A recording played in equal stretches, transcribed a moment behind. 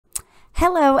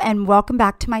Hello and welcome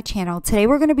back to my channel. Today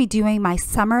we're going to be doing my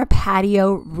summer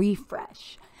patio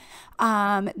refresh.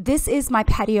 This is my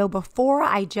patio before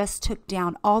I just took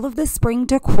down all of the spring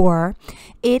decor.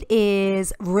 It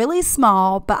is really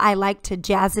small, but I like to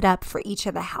jazz it up for each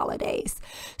of the holidays.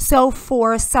 So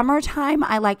for summertime,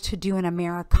 I like to do an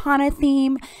Americana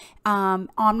theme on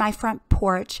my front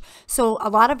porch. So a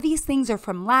lot of these things are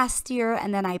from last year,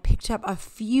 and then I picked up a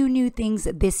few new things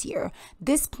this year.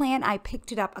 This plant, I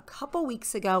picked it up a couple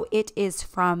weeks ago. It is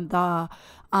from the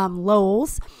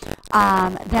Lowe's. Then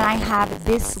I have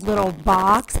this little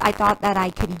box. I thought that I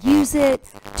could use it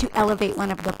to elevate one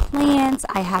of the plants.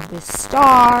 I have this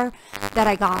star that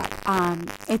I got.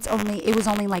 It was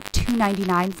only like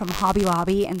 $2.99 from Hobby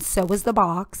Lobby, and so was the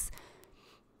box.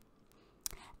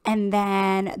 And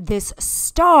then this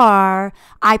star,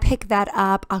 I picked that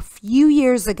up a few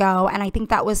years ago, and I think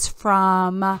that was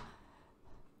from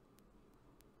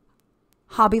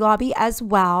Hobby Lobby as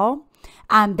well.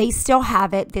 They still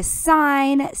have it. This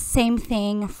sign, same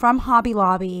thing from Hobby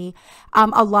Lobby.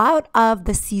 A lot of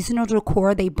the seasonal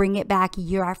decor, they bring it back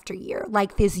year after year.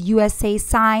 Like this USA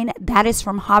sign, that is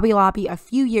from Hobby Lobby a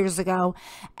few years ago,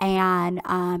 and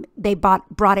they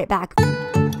brought it back.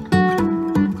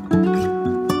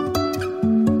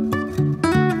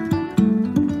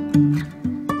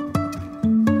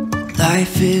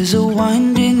 Life is a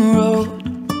winding road,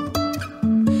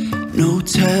 no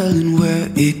telling where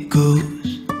it goes.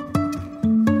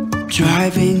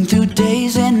 Driving through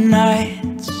days and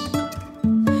nights,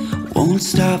 won't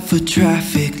stop for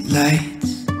traffic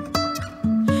lights.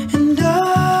 And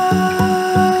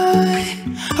I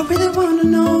really wanna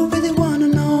know,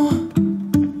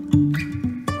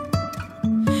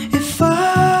 if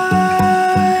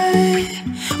I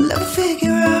will ever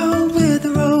figure out where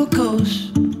the road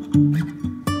goes.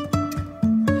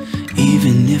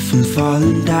 Even if I'm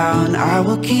falling down, I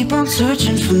will keep on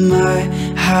searching for my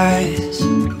highs.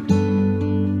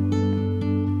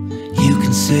 You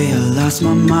can say I lost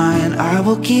my mind, I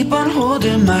will keep on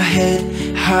holding my head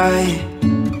high.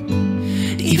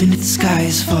 Even if the sky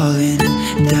is falling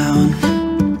down.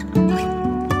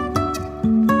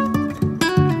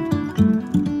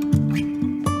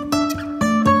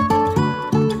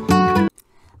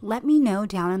 Let me know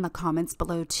down in the comments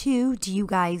below too. Do you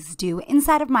guys do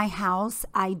inside of my house?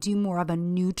 I do more of a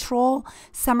neutral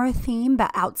summer theme,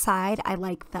 but outside I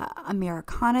like the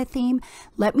Americana theme.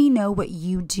 Let me know what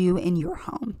you do in your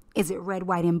home. Is it red,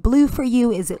 white, and blue for you?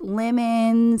 Is it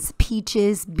lemons,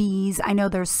 peaches, bees? I know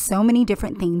there's so many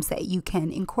different themes that you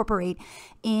can incorporate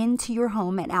into your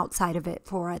home and outside of it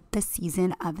for the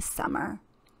season of summer.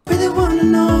 Really wanna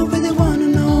know,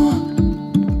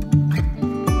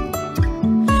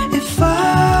 if I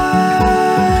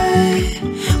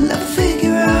will ever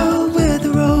figure out where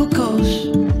the road goes.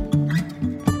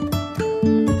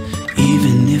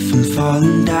 Even if I'm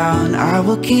falling down, I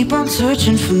will keep on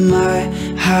searching for my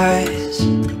highs.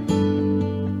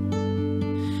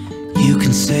 You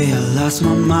can say I lost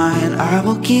my mind, I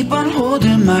will keep on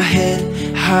holding my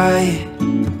head high.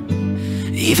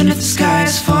 Even if the sky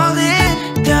is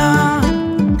falling down,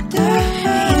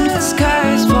 even if the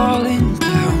sky is falling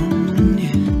down,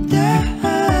 yeah.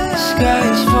 The sky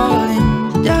is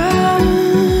falling down.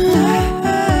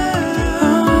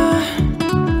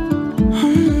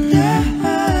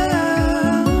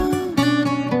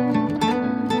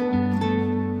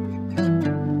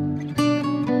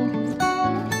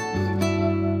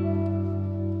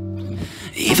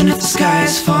 Even if the sky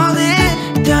is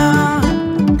falling down, even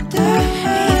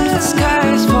if the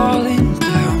sky is falling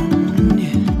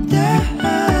down, yeah.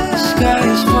 The sky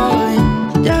is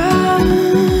falling down.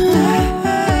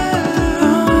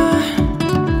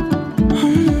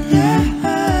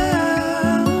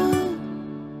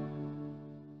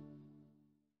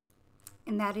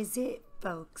 And that is it,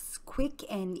 folks. Quick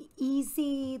and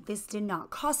easy. This did not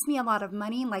cost me a lot of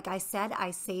money. Like I said,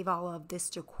 I save all of this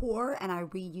decor and I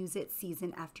reuse it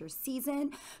season after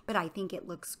season, but I think it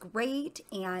looks great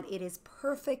and it is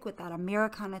perfect with that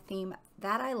Americana theme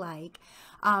that I like.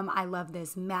 I love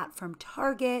this mat from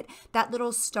Target. That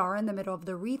little star in the middle of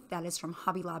the wreath, that is from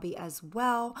Hobby Lobby as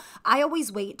well. I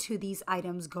always wait till these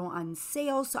items go on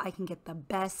sale so I can get the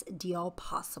best deal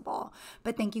possible.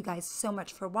 But thank you guys so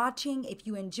much for watching. If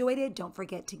you enjoyed it, don't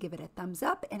forget to give it a thumbs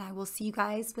up, and I will see you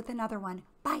guys with another one.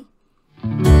 Bye.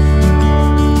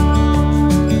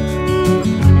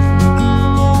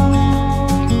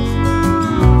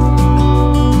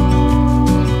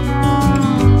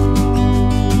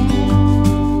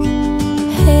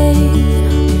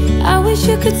 Wish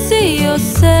you could see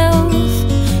yourself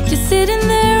just sitting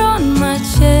there on my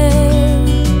chair.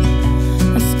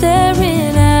 I'm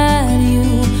staring at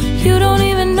you. You don't